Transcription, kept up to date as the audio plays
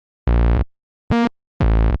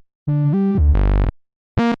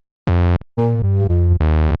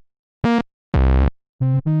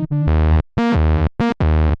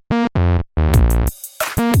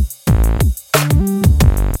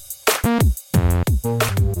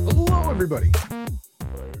everybody.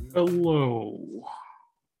 Hello.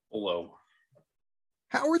 Hello.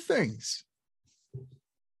 How are things?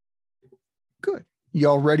 Good.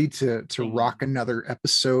 Y'all ready to rock another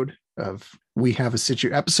episode of We Have a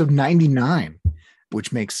Situation? Episode 99,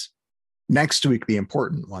 which makes next week the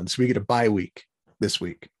important one. So we get a bye week this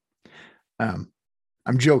week. I'm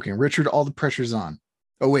joking. Richard, all the pressure's on.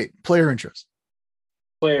 Oh, wait. Player intros.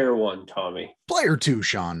 Player 1, Tommy. Player 2,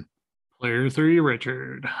 Sean. Player 3,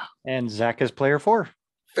 Richard. And Zach is player 4.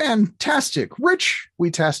 Fantastic. Rich,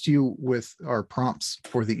 we tasked you with our prompts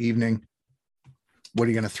for the evening. What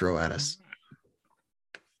are you going to throw at us?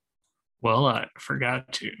 Well, I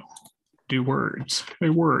forgot to do words. Hey,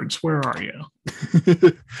 words, where are you?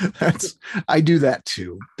 I do that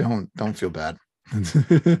too. Don't feel bad.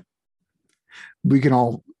 We can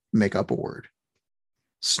all make up a word.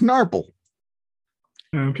 Snarple.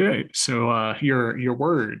 Okay, so your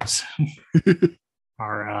words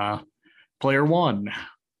are player 1,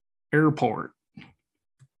 airport.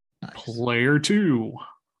 Nice. Player 2,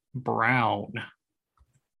 brown.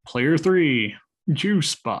 Player 3,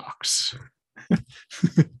 juice box.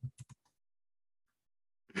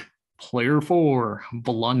 Player 4,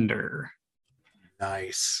 blunder.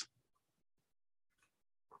 Nice.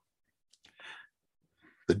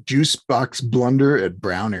 The juice box blunder at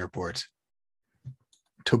Brown Airport.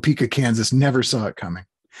 Topeka, Kansas never saw it coming.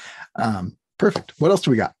 Perfect. What else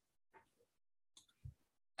do we got?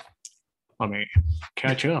 Let me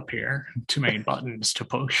catch up here. Too many buttons to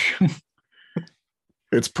push.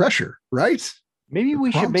 It's pressure, right? Maybe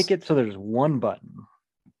we should Prompts. make it so there's one button.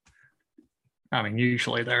 I mean,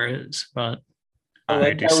 usually there is, but I I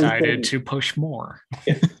like how we decided said- to push more.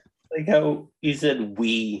 Like how you said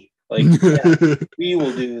we. Like, yeah, we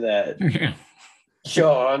will do that. Yeah.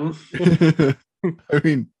 Sean. I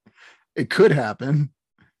mean, it could happen.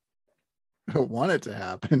 I don't want it to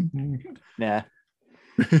happen. Nah.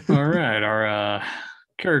 All right. Our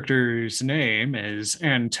character's name is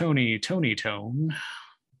Antony Tony Tone.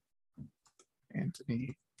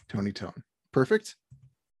 Anthony Tony Tone. Perfect.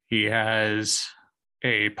 He has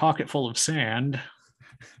a pocket full of sand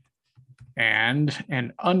and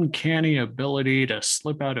an uncanny ability to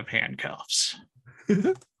slip out of handcuffs.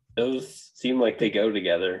 Those seem like they go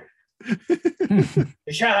together.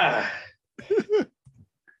 Sha!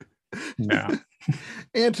 No.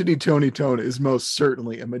 Anthony Tony Tone is most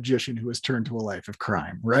certainly a magician who has turned to a life of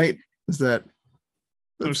crime, right? Is that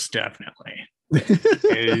Most definitely.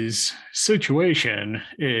 His situation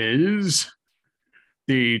is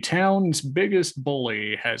the town's biggest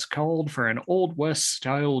bully has called for an Old West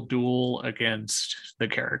style duel against the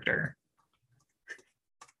character.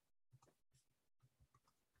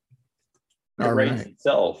 It all writes right?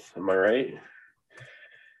 itself. Am I right?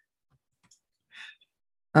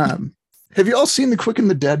 Have you all seen The Quick and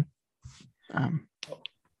the Dead?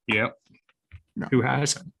 Yep. No. Who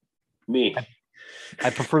hasn't? Me. I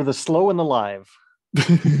prefer the slow and the live.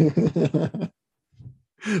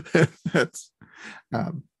 That's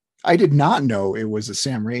I did not know it was a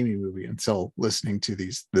Sam Raimi movie until listening to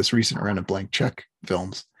this recent run of Blank Check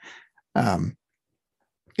films. And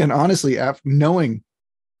honestly, after knowing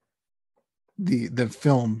the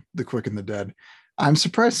film The Quick and the Dead, I'm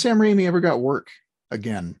surprised Sam Raimi ever got work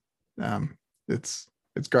again. It's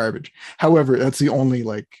garbage. However, that's the only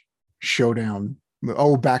like showdown.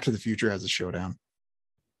 Oh, Back to the Future has a showdown.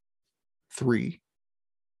 3.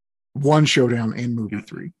 One showdown in movie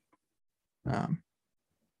 3.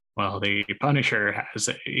 Well, the Punisher has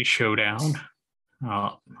a showdown.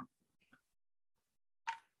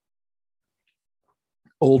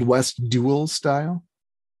 Old West duel style.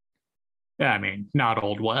 Yeah, I mean, not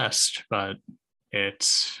Old West, but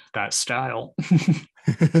it's that style.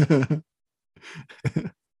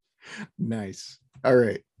 Nice. All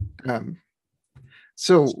right.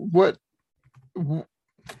 So what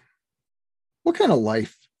kind of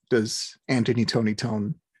life does Anthony Tony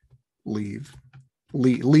Tone lead,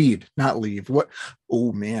 not leave? What?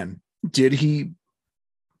 Oh man, did he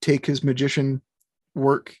take his magician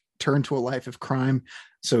work, turn to a life of crime?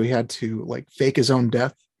 So he had to like fake his own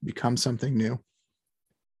death, become something new.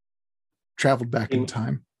 Traveled back in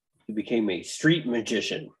time. He became a street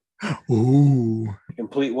magician. Ooh. A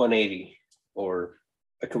complete 180 or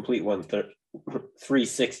a complete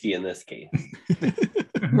 360 in this case.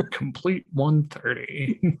 Complete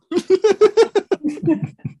 130.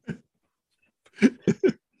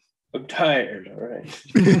 I'm tired. All right.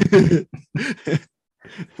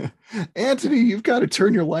 Anthony, you've got to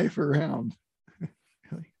turn your life around.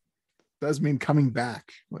 Does mean coming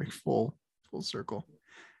back, like full circle.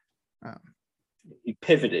 He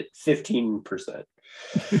pivoted 15%.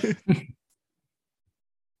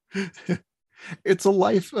 It's a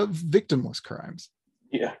life of victimless crimes.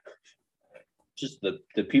 Yeah. Just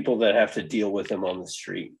the people that have to deal with him on the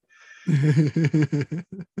street and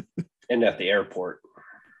at the airport.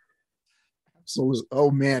 Absolutely.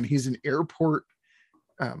 Oh man, he's an airport.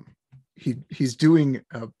 He's doing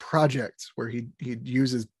a project where he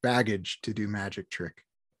uses baggage to do magic trick.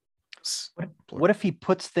 What if he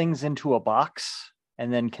puts things into a box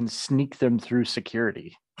and then can sneak them through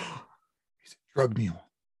security? He's a drug mule.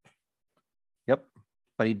 Yep.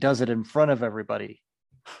 But he does it in front of everybody.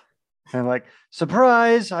 And like,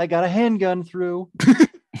 surprise, I got a handgun through.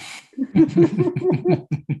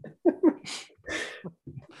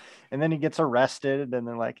 And then he gets arrested, and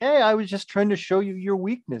they're like, hey, I was just trying to show you your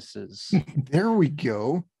weaknesses. There we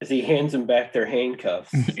go. As he hands him back their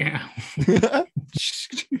handcuffs. Yeah.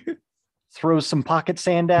 Throws some pocket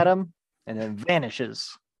sand at him, and then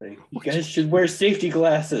vanishes. Like, you guys should wear safety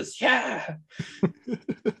glasses. Yeah.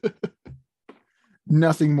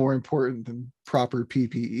 Nothing more important than proper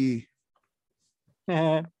PPE.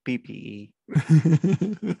 PPE.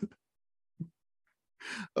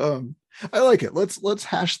 I like it. Let's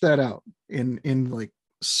hash that out in like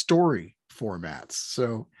story formats.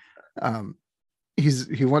 So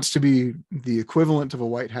he wants to be the equivalent of a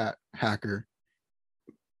white hat hacker,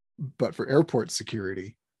 but for airport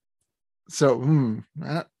security. So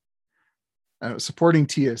supporting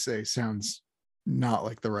TSA sounds not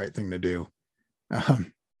like the right thing to do.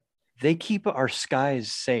 They keep our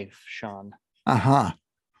skies safe, Sean.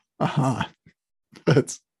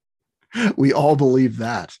 That's, we all believe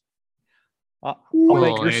that. I'll Well,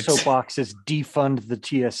 make your it's- soapbox is defund the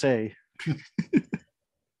TSA.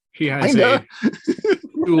 He has a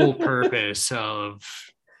dual purpose of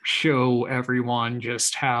show everyone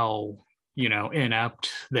just how, inept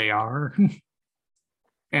they are.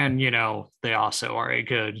 And, they also are a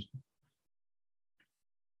good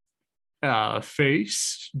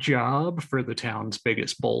face job for the town's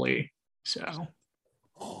biggest bully. So,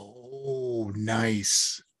 Oh,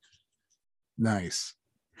 nice.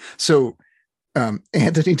 So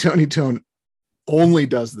Anthony Tony Tone only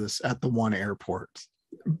does this at the one airport,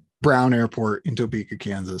 Brown Airport in Topeka,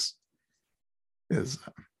 Kansas. Is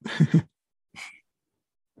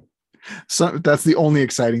so that's the only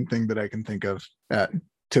exciting thing that I can think of at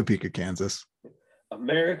Topeka, Kansas.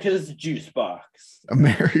 America's juice box.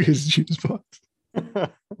 America's juice box.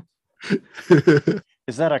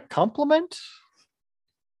 Is that a compliment?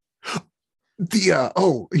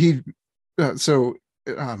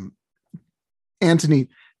 Anthony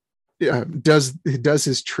does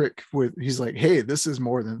his trick with, he's like, hey, this is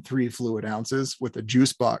more than 3 fluid ounces with a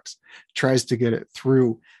juice box, tries to get it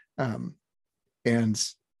through, and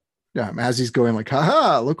as he's going like,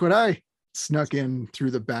 haha, look what I snuck in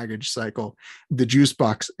through the baggage cycle, the juice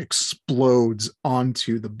box explodes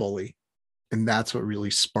onto the bully, and that's what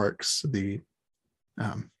really sparks the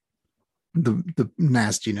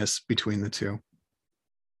nastiness between the two.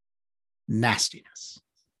 Nastiness.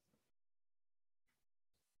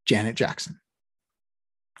 Janet Jackson.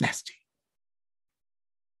 Nasty.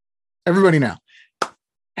 Everybody now.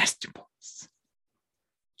 Nasty boys.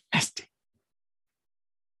 Nasty.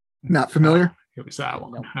 Not familiar? it was that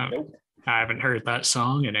one. Nope. I haven't heard that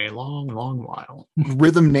song in a long, long while.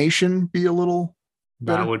 Rhythm Nation be a little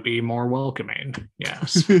better? That would be more welcoming.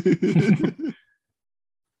 Yes.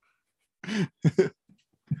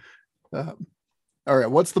 All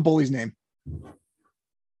right. What's the bully's name?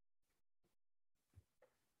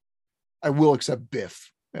 I will accept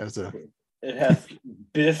Biff as a It has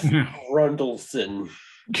Biff Grundleson.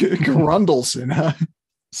 Grundleson, huh?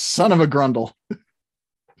 Son of a Grundle.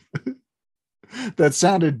 That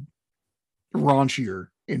sounded raunchier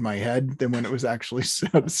in my head than when it was actually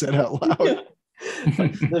said out loud.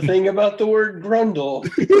 The thing about the word grundle,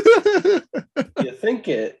 you think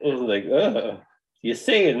it, and it's like, you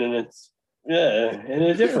say it, and it's in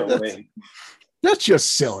a different way. That's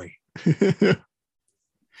just silly.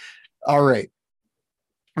 All right.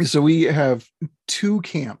 So we have 2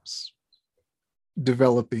 camps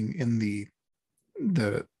developing in the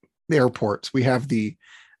airports. We have the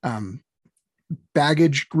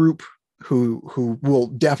baggage group who will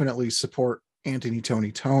definitely support Anthony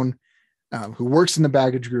Tony Tone, who works in the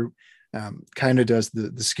baggage group, kind of does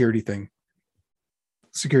the security thing,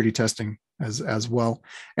 security testing as well.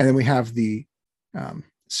 And then we have the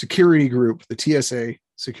security group, the TSA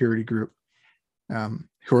security group,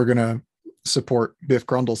 who are going to support Biff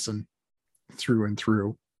Grundleson through and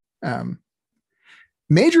through.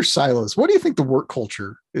 Major Silos, what do you think the work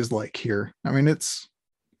culture is like here? I mean, it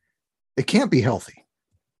can't be healthy,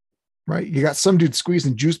 right? You got some dude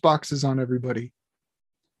squeezing juice boxes on everybody.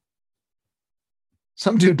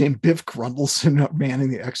 some dude named Biff Grundleson manning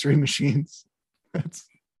the X-ray machines. That's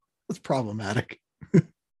problematic.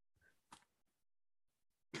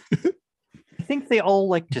 I think they all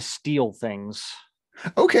like to steal things.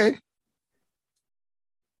 Okay.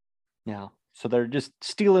 Yeah. So they're just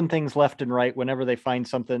stealing things left and right whenever they find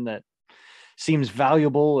something that seems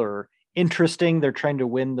valuable or interesting. They're trying to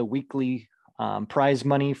win the weekly prize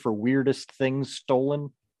money for weirdest things stolen.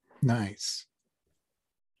 Nice.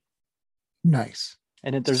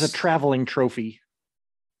 And there's a traveling trophy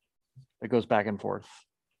that goes back and forth.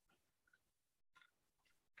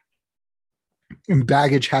 And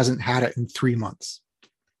baggage hasn't had it in 3 months.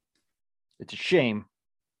 It's a shame.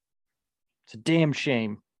 It's a damn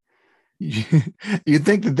shame. You'd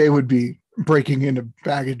think that they would be breaking into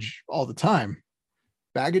baggage all the time.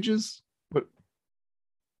 Baggages? What?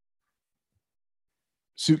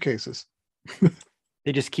 Suitcases.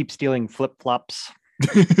 They just keep stealing flip-flops.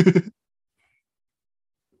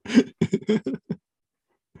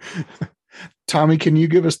 Tommy, can you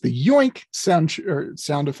give us the yoink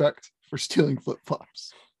sound effect for stealing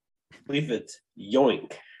flip-flops? I believe it's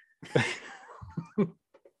yoink.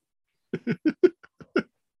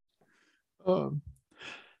 All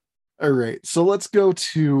right, so let's go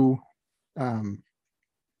to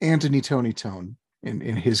Anthony Tony Tone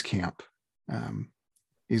in his camp.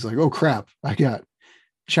 He's like, oh crap, I got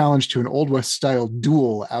challenged to an Old West style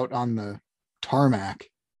duel out on the tarmac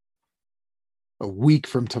a week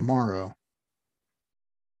from tomorrow.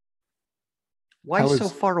 Why so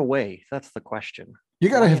far away? That's the question. You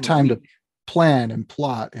got to have time to plan and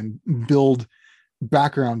plot and build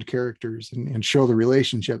background characters and show the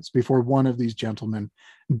relationships before one of these gentlemen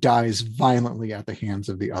dies violently at the hands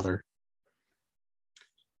of the other.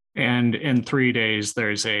 And in 3 days,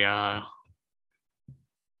 there's a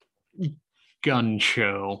gun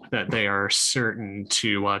show that they are certain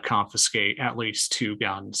to confiscate at least 2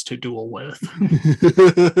 guns to duel with.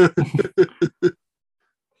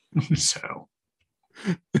 So.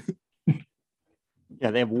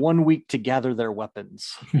 Yeah, they have 1 week to gather their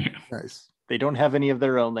weapons. Yeah. Nice. They don't have any of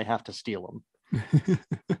their own. They have to steal them.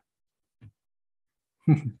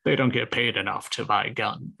 They don't get paid enough to buy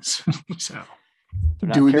guns. So they're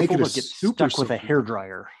not Do we careful, make it a they'll get super stuck with a soaker?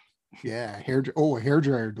 hairdryer. Yeah, a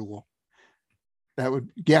hairdryer duel. That would,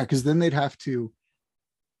 yeah, because then they'd have to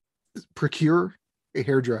procure a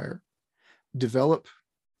hairdryer, develop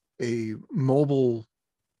a mobile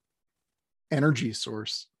energy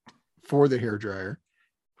source for the hairdryer.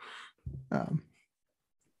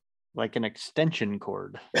 Like an extension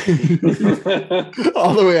cord. All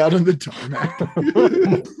the way out on the tarmac.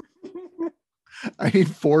 I need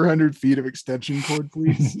 400 feet of extension cord,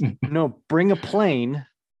 please. No, bring a plane,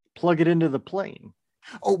 plug it into the plane.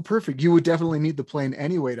 Oh, perfect. You would definitely need the plane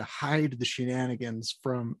anyway to hide the shenanigans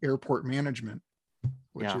from airport management,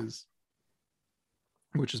 which is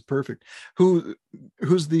perfect. Who's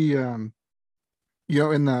the in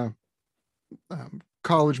the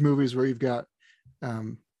college movies where you've got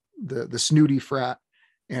the snooty frat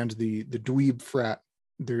and the dweeb frat,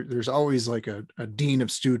 there's always like a dean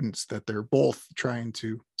of students that they're both trying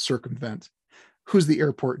to circumvent. Who's the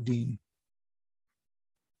airport dean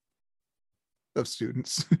of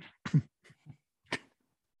students?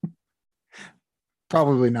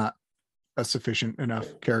 Probably not a sufficient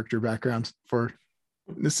enough character background for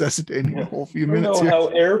necessitating a whole few I don't minutes know here. how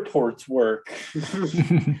airports work.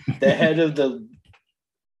 The head of the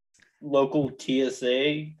local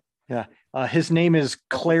TSA. Yeah. His name is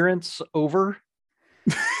Clarence Over.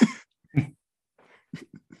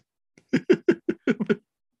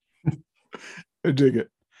 I dig it.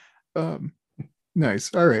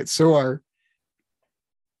 Nice. All right. So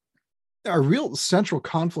our real central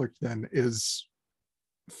conflict then is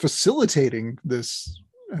facilitating this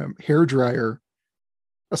hairdryer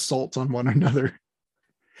assault on one another.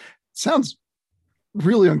 Sounds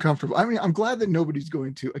really uncomfortable. I mean, I'm glad that nobody's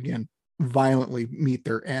going to, again, violently meet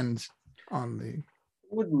their end on the...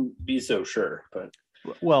 Wouldn't be so sure, but...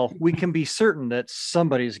 Well, we can be certain that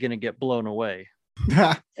somebody's going to get blown away.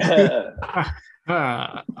 What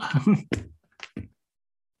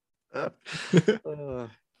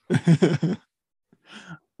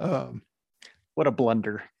a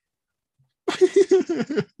blunder.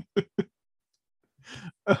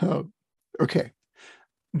 Okay.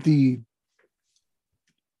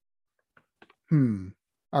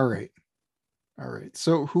 All right.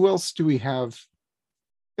 So who else do we have?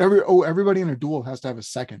 Everybody in a duel has to have a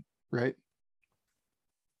second, right?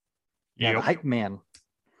 Yeah, Yep. the hype man.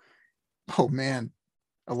 Oh man,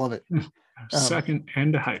 I love it. Second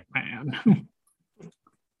and a hype man.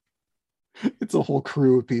 It's a whole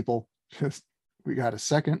crew of people. Just we got a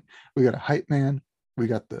second, we got a hype man, We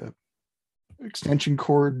got the extension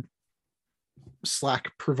cord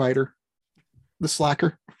Slack provider, the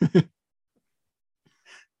Slacker.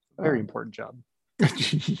 Very important job.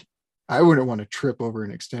 I wouldn't want to trip over an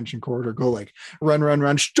extension cord or go like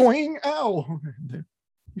run, stoing, ow.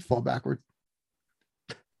 You fall backward.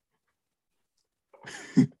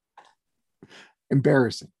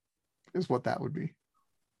 Embarrassing is what that would be.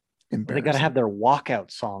 They got to have their walkout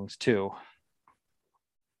songs too.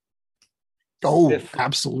 Oh, Biff.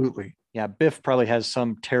 Absolutely. Yeah, Biff probably has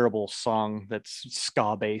some terrible song that's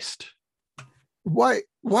ska based. Why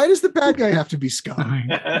does the bad guy have to be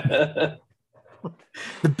ska?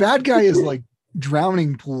 The bad guy is like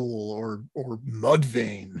Drowning Pool or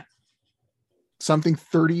Mudvayne. Something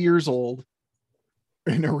 30 years old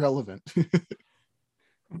and irrelevant.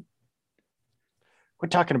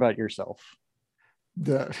 Quit talking about yourself.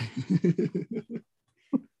 The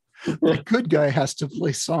good guy has to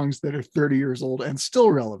play songs that are 30 years old and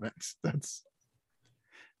still relevant.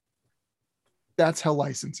 That's how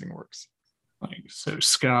licensing works. Like, so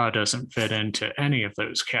ska doesn't fit into any of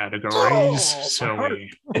those categories. Oh, so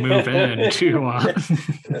we move into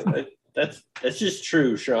that's just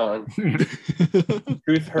true, Sean.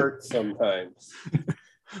 Truth hurts sometimes.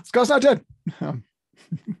 Ska's not dead. I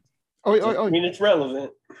mean, it's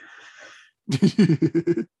relevant.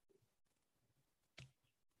 It's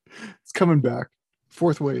coming back.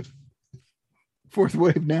 Fourth wave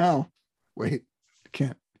now. Wait,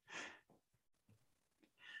 can't.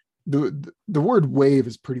 The word wave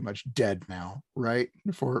is pretty much dead now, right?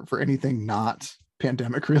 For anything not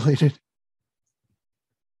pandemic related.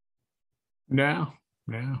 No,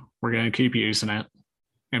 we're going to keep using it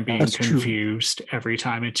and being That's confused every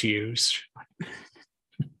time it's used.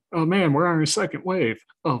 Oh man, we're on a second wave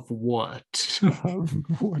of what?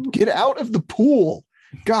 Get out of the pool.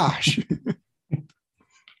 Gosh.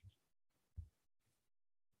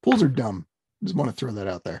 Pools are dumb. Just want to throw that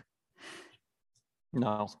out there.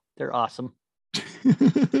 No, they're awesome.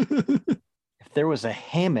 If there was a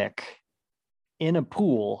hammock in a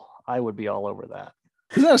pool, I would be all over that.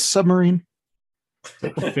 Is that a submarine?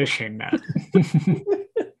 Fishing net.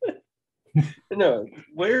 No,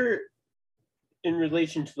 where in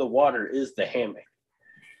relation to the water is the hammock?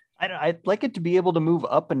 I'd like it to be able to move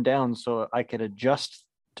up and down so I could adjust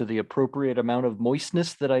to the appropriate amount of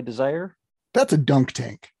moistness that I desire. That's a dunk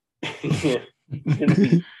tank. I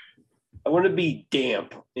want to be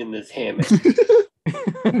damp in this hammock.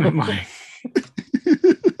 I'm like,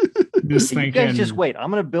 just You thinking, guys just wait.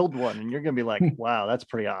 I'm going to build one and you're going to be like, wow, that's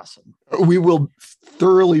pretty awesome. We will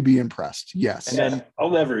thoroughly be impressed. Yes. And then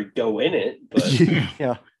I'll never go in it, but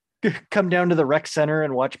yeah, come down to the rec center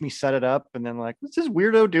and watch me set it up. And then like, what's this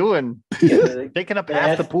weirdo doing? yeah, Taking up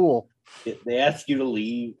half the pool. they ask you to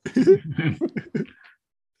leave.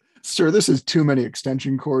 Sir, this is too many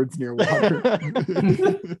extension cords near water.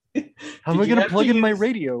 How am I going to plug in my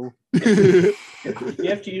radio? You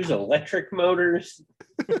have to use electric motors.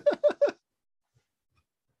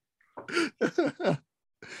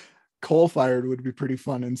 Coal-fired would be pretty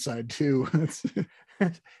fun inside too.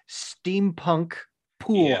 Steampunk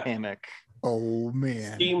pool Yeah. hammock. Oh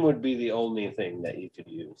man. Steam would be the only thing that you could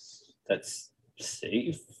use that's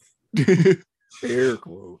safe. Air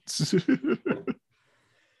quotes.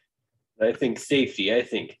 I think safety. I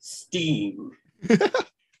think steam.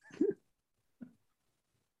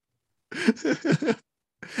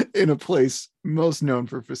 In a place most known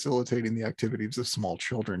for facilitating the activities of small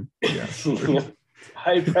children. Yes.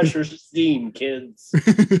 High pressure steam, kids.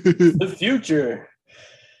 The future.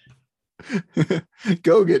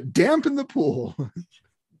 Go get damp in the pool.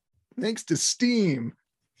 Thanks to steam.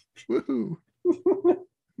 Woohoo.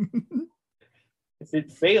 If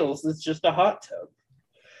it fails, it's just a hot tub.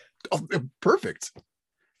 Oh, perfect.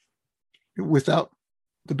 Without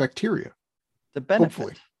the bacteria. The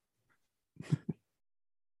benefit.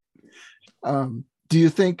 Hopefully. Do you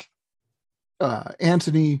think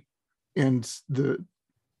Anthony and the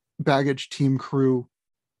baggage team crew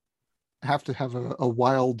have to have a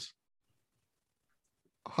wild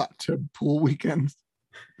hot tub pool weekend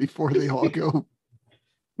before they all go?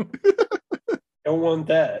 Don't want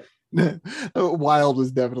that. Wild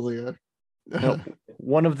is definitely a Nope.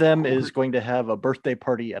 One of them is going to have a birthday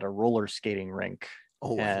party at a roller skating rink.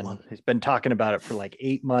 oh, I And love it. he's been talking about it for like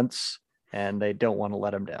 8 months and they don't want to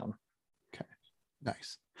let him down.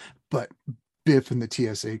 Nice. But Biff and the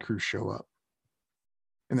TSA crew show up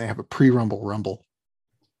and they have a pre-rumble.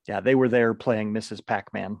 Yeah, they were there playing Mrs.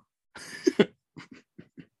 Pac-Man.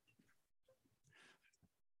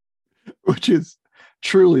 Which is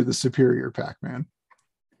truly the superior Pac-Man.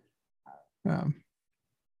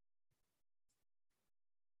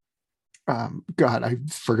 God, I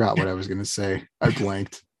forgot what I was going to say. I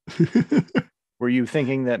blanked. Were you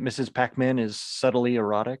thinking that Mrs. Pac-Man is subtly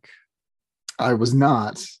erotic? I was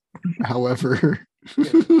not. However,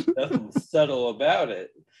 Nothing subtle about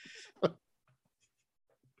it.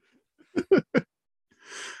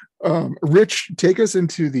 Rich, take us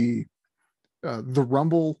into the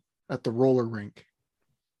rumble at the roller rink.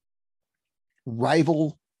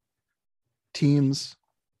 Rival teams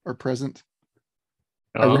are present.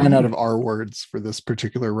 I ran out of R words for this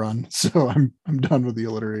particular run, so I'm done with the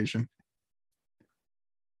alliteration.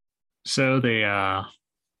 So they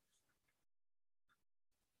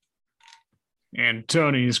and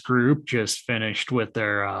Tony's group just finished with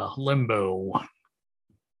their limbo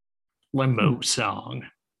song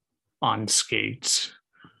on skates.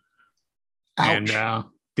 Ouch. And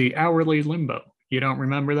the hourly limbo. You don't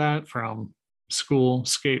remember that from school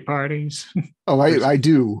skate parties? Oh, I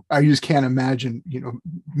do. I just can't imagine,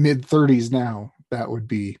 mid 30s now. That would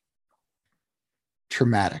be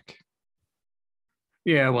traumatic.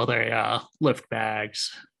 Yeah, well, they lift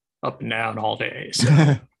bags up and down all day.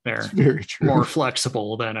 So they're very true. more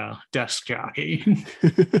flexible than a desk jockey.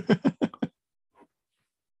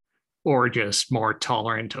 Or just more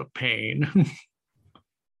tolerant of pain.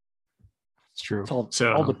 It's true. It's all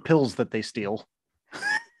So the pills that they steal.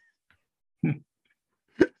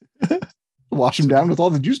 Wash them down with all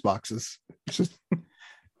the juice boxes. It's just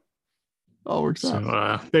all works so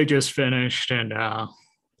out. they just finished, and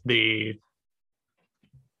the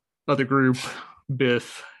other group,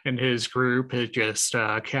 Biff and his group, had just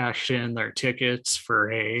cashed in their tickets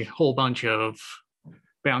for a whole bunch of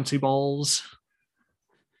bouncy balls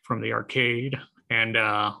from the arcade and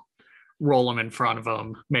roll them in front of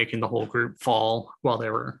them, making the whole group fall while they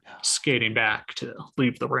were skating back to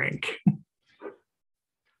leave the rink.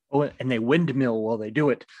 Oh, and they windmill while they do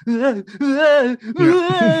it.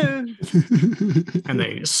 And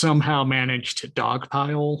they somehow managed to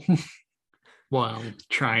dogpile while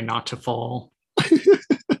trying not to fall.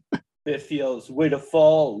 Biff yells, "Way to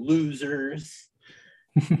fall, losers."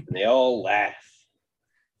 And they all laugh.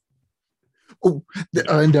 Oh,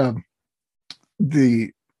 and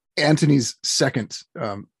the Anthony's second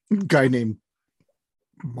guy named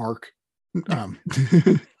Mark,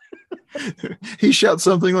 he shouts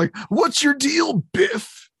something like, "What's your deal,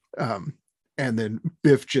 Biff?" And then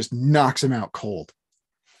Biff just knocks him out cold.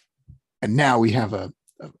 And now we have a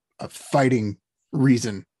fighting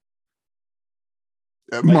reason.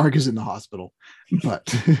 Mark is in the hospital,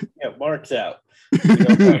 but Yeah, Mark's out. We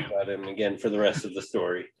don't talk about him again for the rest of the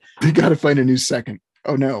story. they got to find a new second.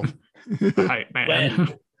 Oh no, The hype man.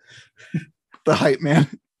 When? the hype man.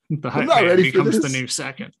 The I'm hype not man ready for becomes the this. new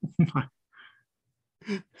second. Know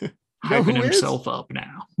who Hyping is? himself up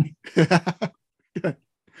now.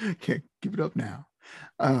 Can't give it up now.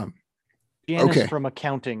 Janice Okay. from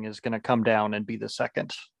accounting is going to come down and be the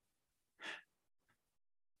second.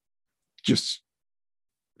 Just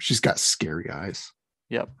she's got scary eyes.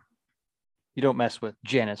 Yep. You don't mess with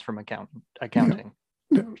Janice from accounting.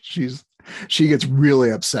 No, she gets really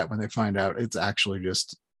upset when they find out it's actually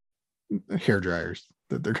just hair dryers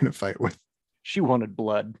that they're going to fight with. She wanted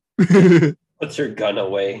blood. Puts her gun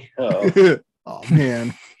away. Oh, Oh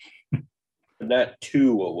man. not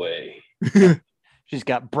two away. She's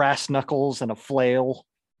got brass knuckles and a flail.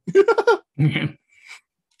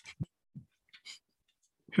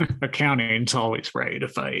 Accounting's always ready to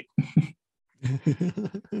fight.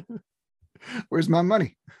 Where's my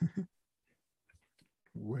money?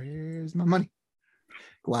 Where's my money?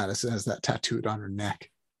 Gladys has that tattooed on her neck.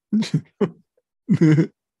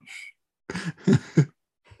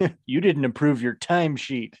 You didn't approve your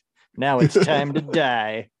timesheet. Now it's time to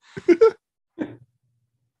die.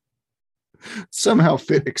 Somehow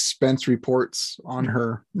fit expense reports on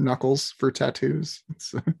her knuckles for tattoos.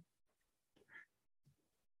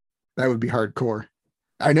 That would be hardcore.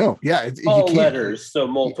 I know. Yeah. You All can't. letters, so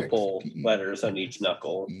multiple EXP. letters on each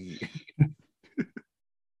knuckle.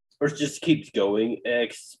 Or it just keeps going.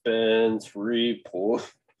 Expense report.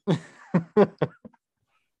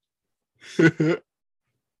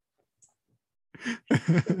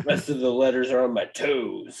 Rest of the letters are on my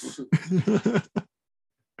toes.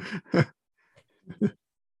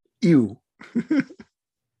 Ew.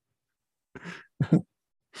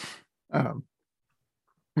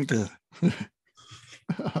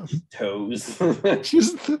 Toes.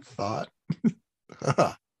 Just the thought.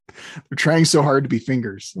 They're trying so hard to be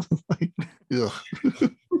fingers. Like, ugh.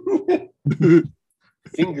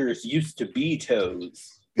 Fingers used to be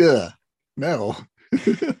toes. Yeah. No.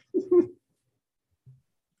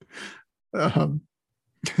 Um,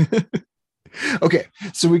 okay,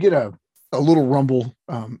 so we get a a little rumble.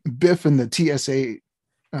 Biff and the TSA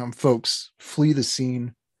folks flee the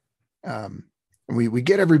scene. We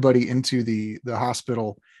get everybody into the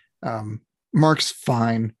hospital. Mark's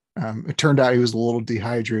fine. It turned out he was a little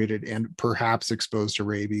dehydrated and perhaps exposed to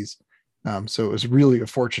rabies. So it was really a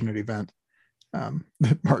fortunate event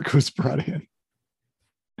that Mark was brought in.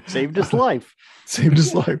 Saved his life. Saved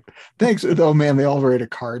his life. Thanks. Oh man, they all write a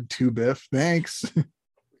card to Biff. Thanks.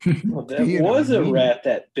 Well, that was a rat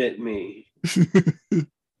that bit me.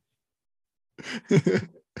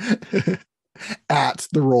 At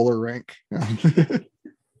the roller rink.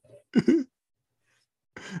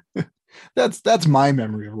 That's my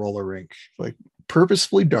memory of roller rink. Like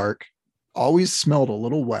purposefully dark, always smelled a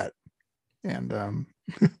little wet, and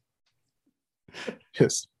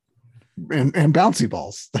just and bouncy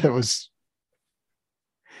balls. That was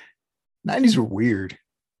 90s were weird.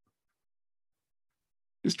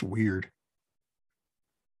 Just weird.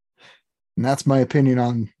 And that's my opinion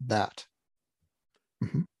on that.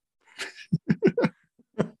 Mm-hmm.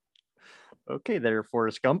 Okay, there,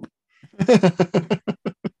 Forrest Gump.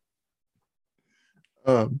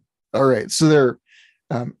 All right, so there,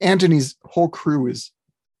 Anthony's whole crew is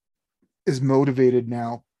motivated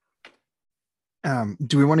now.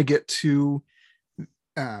 Do we want to get to?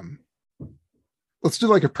 Let's do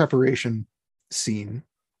like a preparation scene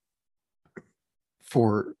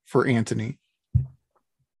for Anthony.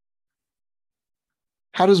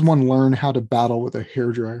 How does one learn how to battle with a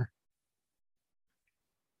hairdryer?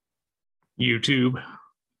 YouTube.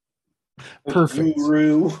 Perfect.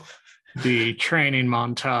 Guru. The training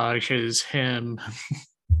montage is him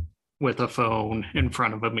with a phone in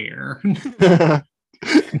front of a mirror.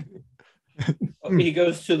 He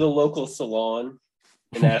goes to the local salon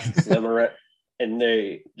and asks them, and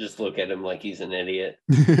they just look at him like he's an idiot.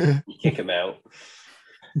 You kick him out.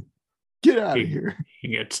 Get out of here. He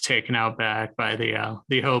gets taken out back by the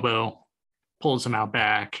hobo, pulls him out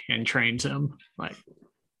back and trains him. Like,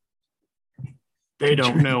 they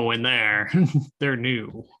don't know in there. They're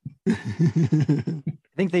new. I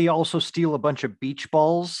think they also steal a bunch of beach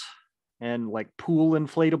balls and like pool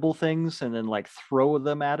inflatable things and then like throw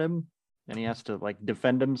them at him. And he has to like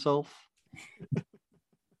defend himself.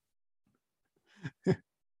 If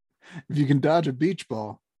you can dodge a beach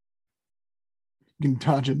ball, you can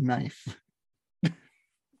dodge a knife.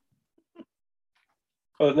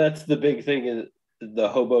 Oh, that's the big thing is the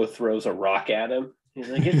hobo throws a rock at him. He's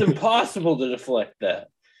like, it's impossible to deflect that.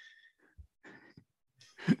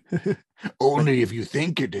 Only if you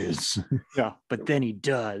think it is. Yeah, but then he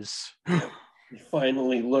does. He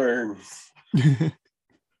finally learns.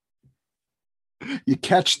 You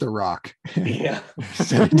catch the rock. Yeah.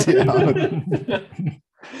 Set it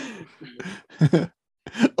down.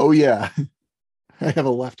 Oh yeah. I have a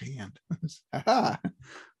left hand. I'm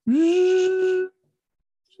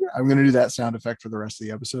gonna do that sound effect for the rest of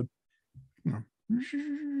the episode.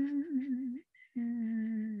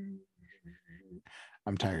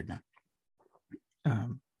 I'm tired now.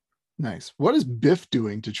 Nice. What is Biff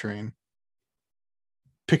doing to train?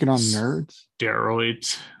 Picking on nerds?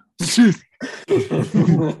 Steroids.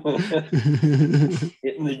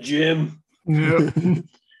 Hitting the gym. Yep.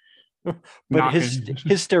 But his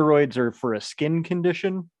steroids are for a skin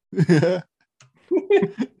condition.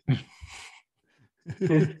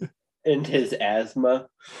 And his asthma.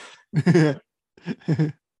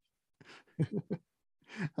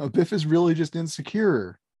 Oh, Biff is really just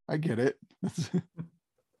insecure. I get it.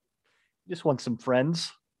 Just want some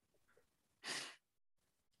friends.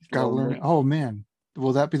 Gotta learn. Oh man,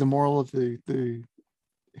 will that be the moral of the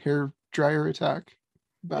hair dryer attack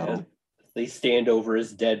battle? Yeah. They stand over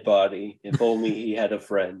his dead body. If only he had a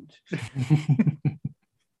friend.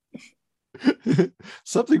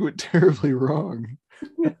 Something went terribly wrong.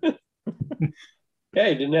 Yeah,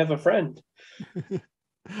 he didn't have a friend.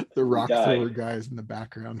 The rock died. thrower guys in the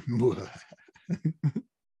background.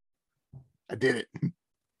 I did it.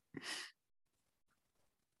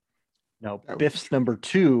 No, That Biff's number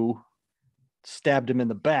 2 stabbed him in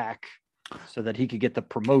the back so that he could get the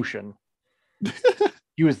promotion.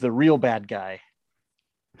 He was the real bad guy.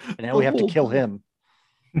 And now we have to kill him.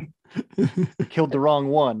 Killed the wrong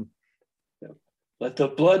one. Let the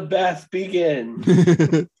bloodbath begin.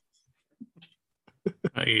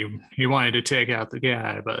 He wanted to take out the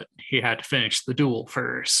guy, but he had to finish the duel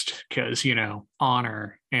first because,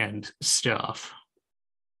 honor and stuff.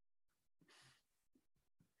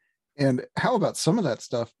 And how about some of that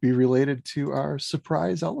stuff be related to our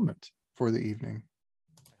surprise element for the evening?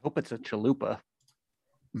 I hope it's a chalupa.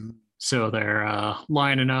 So they're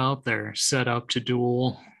lining up, they're set up to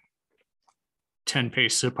duel. 10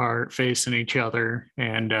 paces apart, facing each other,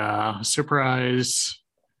 and surprise,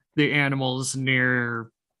 the animals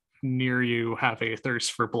near you have a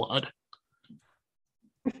thirst for blood.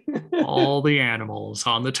 All the animals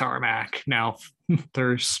on the tarmac now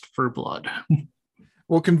thirst for blood.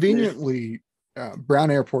 Well, conveniently,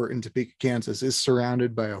 Brown Airport in Topeka, Kansas is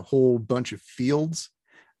surrounded by a whole bunch of fields,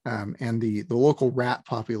 and the local rat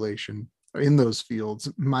population in those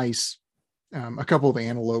fields, mice, a couple of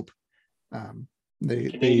antelope. They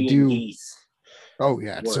Canadian do. geese. Oh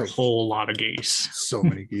yeah, it's A whole lot of geese. so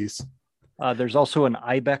many geese. There's also an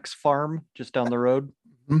ibex farm just down the road.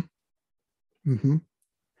 Mm-hmm.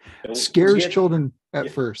 Don't Scares forget- children at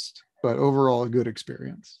Yeah. first, but overall a good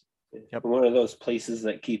experience. Yep. One of those places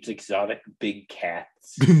that keeps exotic big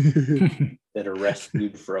cats that are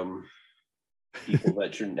rescued from people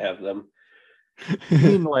that shouldn't have them. You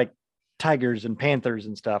mean like tigers and panthers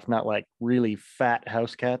and stuff, not like really fat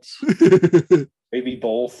house cats. Maybe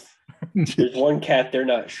both. There's one cat they're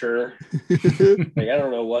not sure. Like, I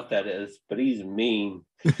don't know what that is, but he's mean.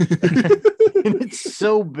 And it's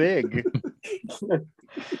so big.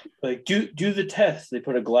 Like, do the test. They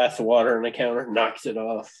put a glass of water on the counter, knocks it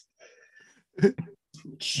off. It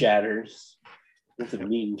shatters. It's a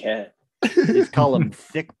mean cat. They call him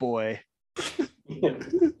Thick Boy.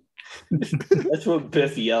 That's what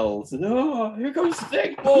Biff yells. Oh, here comes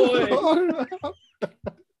Thick Boy.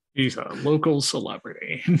 He's a local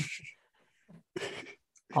celebrity.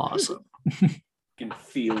 Awesome. You can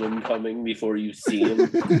feel him coming before you see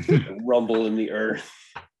him. Rumble in the earth.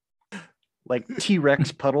 Like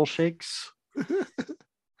T-Rex puddle shakes.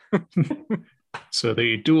 So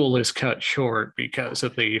the duel is cut short because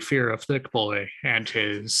of the fear of Thick Boy and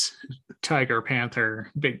his Tiger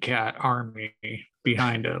Panther Big Cat army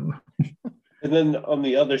behind him. And then on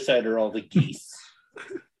the other side are all the geese.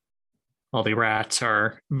 All the rats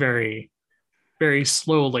are very, very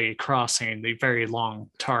slowly crossing the very long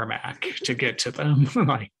tarmac to get to them.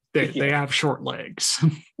 Like they have short legs.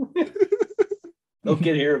 They'll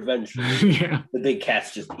get here eventually. Yeah. The big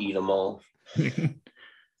cats just eat them all.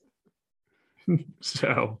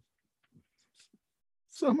 So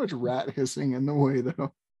much rat hissing in the way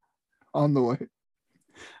though. On the way.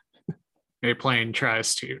 a plane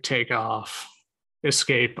tries to take off,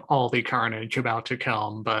 escape all the carnage about to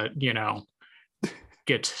come, but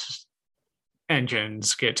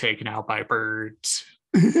engines get taken out by birds.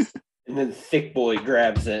 And then Thick Boy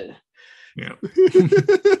grabs it. Yeah.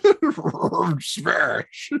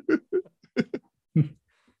 Smash.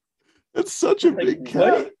 That's such a Like, big cat.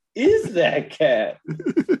 what is that cat?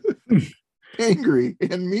 Angry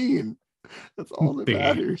and mean. That's all that The-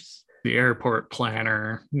 matters. The airport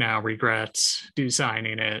planner now regrets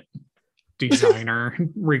designing it. Designer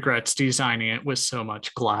regrets designing it with so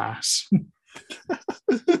much glass.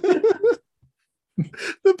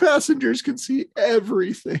 The passengers can see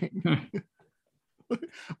everything.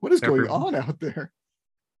 What is going Everyone. on out there?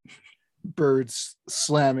 Birds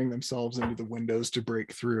slamming themselves into the windows to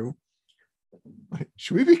break through. Like,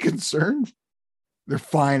 should we be concerned? They're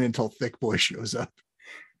fine until Thick Boy shows up.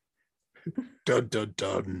 Dun dun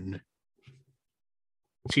dun.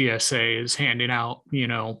 TSA is handing out,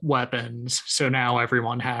 weapons. So now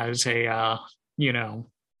everyone has a,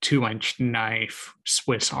 2-inch knife,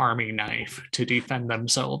 Swiss Army knife to defend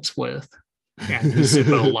themselves with, and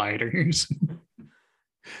Zippo lighters.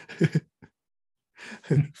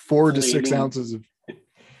 4 to 6 Flaming- ounces of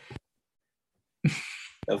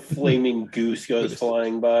A flaming goose goes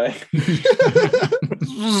flying by.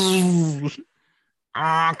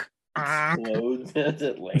 Explodes as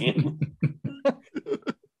it lands.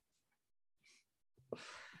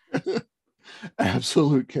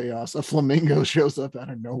 absolute chaos. A flamingo shows up out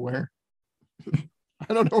of nowhere.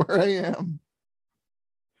 I don't know where I am.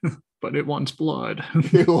 But it wants blood.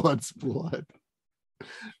 It wants blood.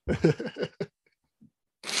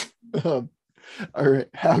 All right.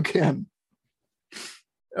 How can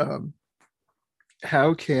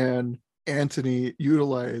Anthony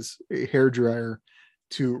utilize a hairdryer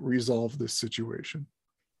to resolve this situation?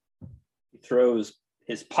 He throws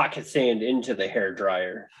his pocket sand into the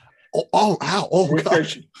hairdryer. Ow! Oh And it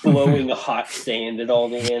gosh! starts blowing hot sand at all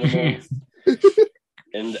the animals.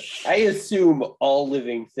 And I assume all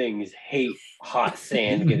living things hate hot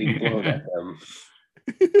sand getting blown at them.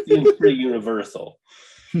 Seems pretty universal.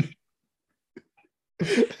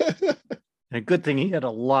 A good thing he had a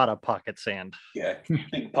lot of pocket sand. Yeah,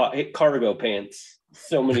 big cargo pants.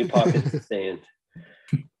 So many pockets of sand.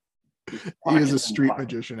 He is a Pockets and street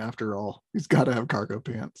pockets. magician after all. He's got to have cargo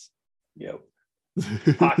pants. Yep.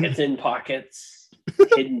 Pockets in pockets,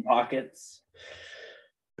 hidden pockets.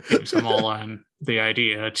 Gives them all the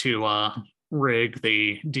idea to rig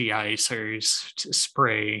the de-icers to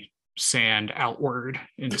spray sand outward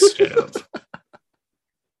instead of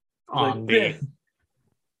on Like the. Biff.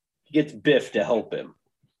 He gets Biff to help him.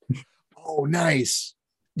 Oh, nice.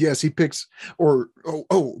 Yes, he picks,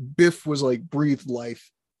 Biff was like breathed life,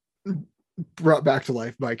 brought back to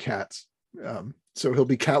life by cats. So he'll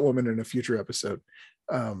be Catwoman in a future episode.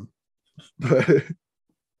 But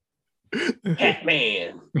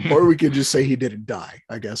Catman. or we could just say he didn't die,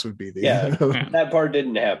 I guess would be the Yeah. That part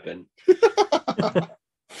didn't happen.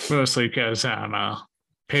 Mostly because I'm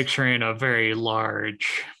picturing a very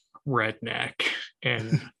large redneck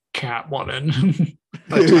in Catwoman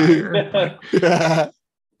attire. Like,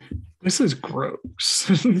 this is gross.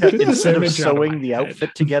 Instead of sewing the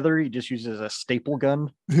outfit together, he just uses a staple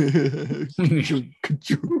gun.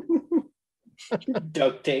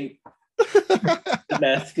 Duct tape. The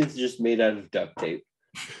mask is just made out of duct tape,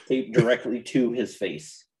 taped directly to his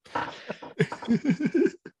face.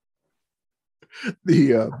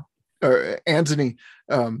 Anthony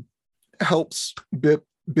helps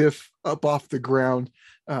Biff up off the ground.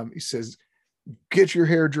 He says, "Get your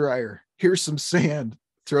hair dryer. Here's some sand."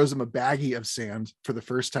 Throws him a baggie of sand. For the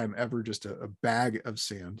first time ever, just a bag of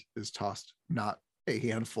sand is tossed, not a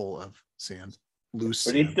handful of sand. Loose.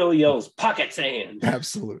 But he sand. still yells, "Pocket sand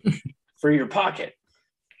Absolutely. for your pocket."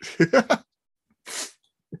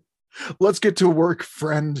 Let's get to work,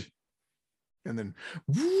 friend. And then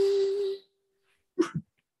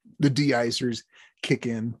the de-icers kick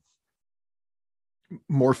in.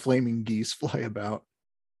 More flaming geese fly about.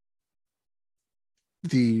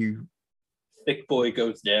 The Thick boy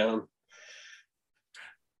goes down.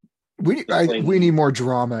 we need more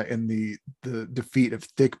drama in the defeat of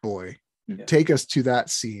Thick Boy. Yeah. Take us to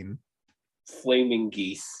that scene. Flaming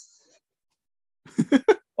geese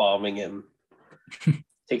bombing him.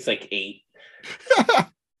 Takes like 8.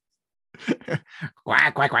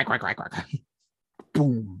 Quack, quack, quack, quack, quack, quack.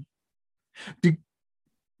 Boom. Do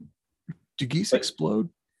geese explode?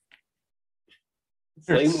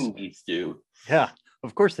 Flaming geese do. Yeah,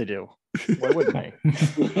 of course they do. Why wouldn't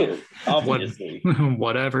they? Obviously.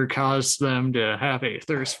 Whatever caused them to have a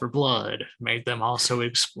thirst for blood made them also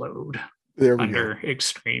explode There we under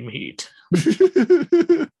extreme heat.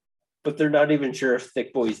 go. But they're not even sure if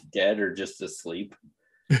Thick Boy's dead or just asleep.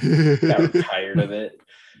 Got tired of it.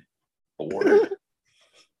 Bored.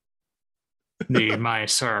 The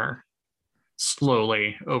mice are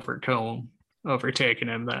slowly overtaking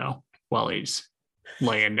him though while he's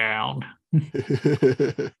laying down.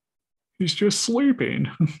 He's just sleeping.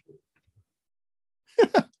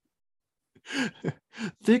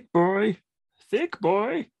 Thick boy.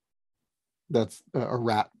 That's a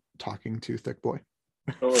rat talking to Thick Boy.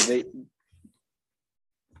 Oh,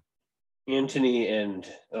 Anthony and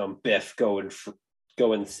Biff go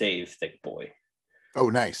and save Thick Boy. Oh,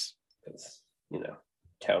 nice. Because,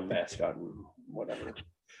 town mascot and whatever.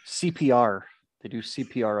 CPR. They do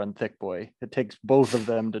CPR on Thick Boy. It takes both of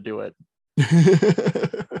them to do it.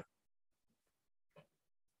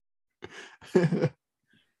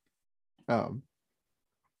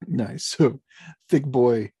 Nice. So Thick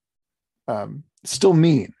Boy still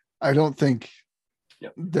mean. I don't think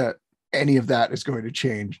that any of that is going to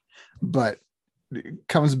change, but it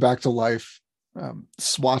comes back to life,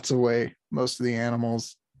 swats away most of the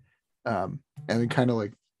animals, and then kind of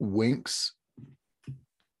like winks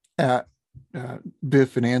at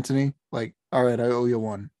Biff and Anthony, like, "All right, I owe you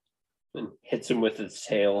one." And hits him with its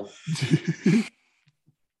tail.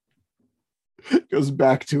 Goes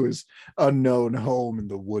back to his unknown home in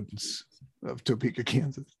the woods of Topeka,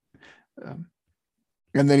 Kansas.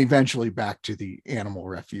 And then eventually back to the animal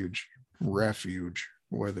refuge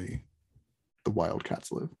where the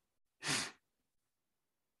wildcats live.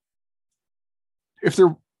 If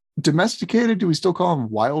they're domesticated, do we still call them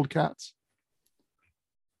wildcats?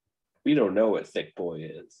 We don't know what Thick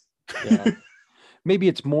Boy is. Yeah. Maybe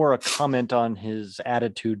it's more a comment on his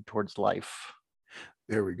attitude towards life.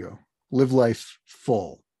 There we go. Live life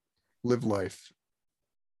full. Live life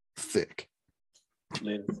thick.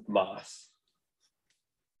 Live moss.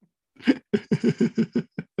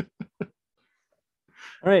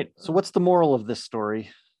 All right. So what's the moral of this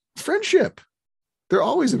story? Friendship. They're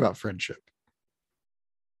always about friendship.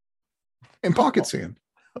 And pocket sand.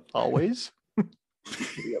 Always.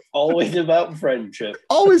 Always about friendship.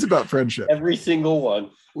 Always about friendship. Every single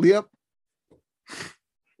one. Yep.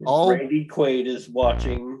 All Randy Quaid is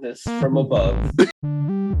watching this from above.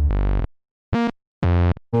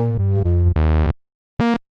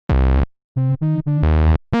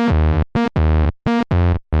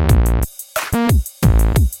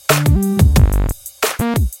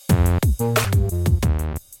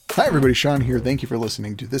 Hi, everybody, Sean here. Thank you for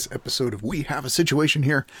listening to this episode of We Have a Situation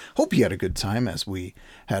Here. Hope you had a good time as we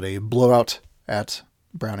had a blowout at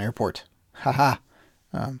Brown Airport. Haha.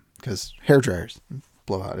 Because hairdryers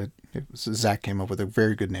blowout. Zach came up with a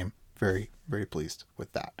very good name. Very, very pleased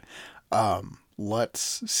with that.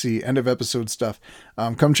 Let's see, end of episode stuff.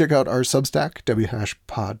 Come check out our Substack,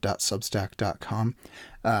 whashpod.substack.com.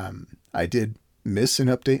 I did miss an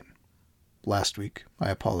update last week. I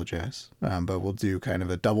apologize. But we'll do kind of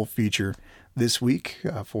a double feature this week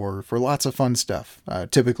for lots of fun stuff.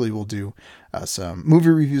 Typically we'll do some movie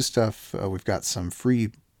review stuff. We've got some free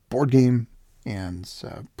board game and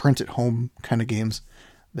print at home kind of games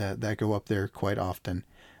that go up there quite often.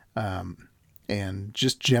 And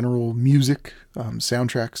just general music,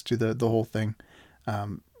 soundtracks to the whole thing.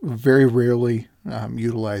 Very rarely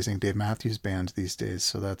utilizing Dave Matthews Band these days,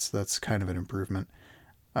 so that's kind of an improvement.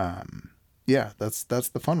 Yeah, that's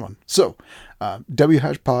the fun one. So,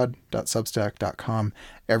 whashpod.substack.com.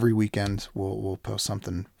 Every weekend we'll post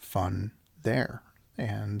something fun there,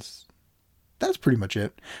 and that's pretty much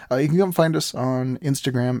it. You can come find us on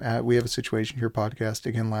Instagram at We Have a Situation Here podcast.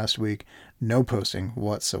 Again, last week, no posting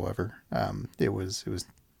whatsoever. It was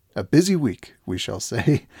a busy week, we shall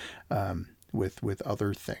say, with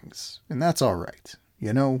other things, and that's all right.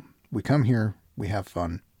 You know, we come here, we have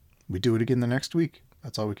fun, we do it again the next week.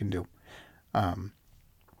 That's all we can do.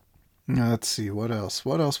 Let's see, what else?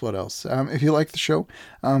 If you like the show,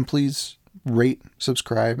 please rate,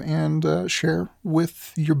 subscribe, and share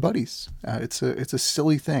with your buddies. It's a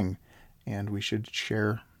silly thing, and we should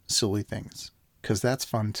share silly things because that's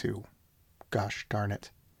fun too. Gosh darn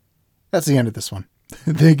it. That's the end of this one.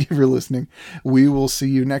 Thank you for listening. We will see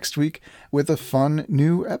you next week with a fun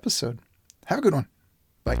new episode. Have a good one.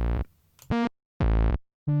 Bye.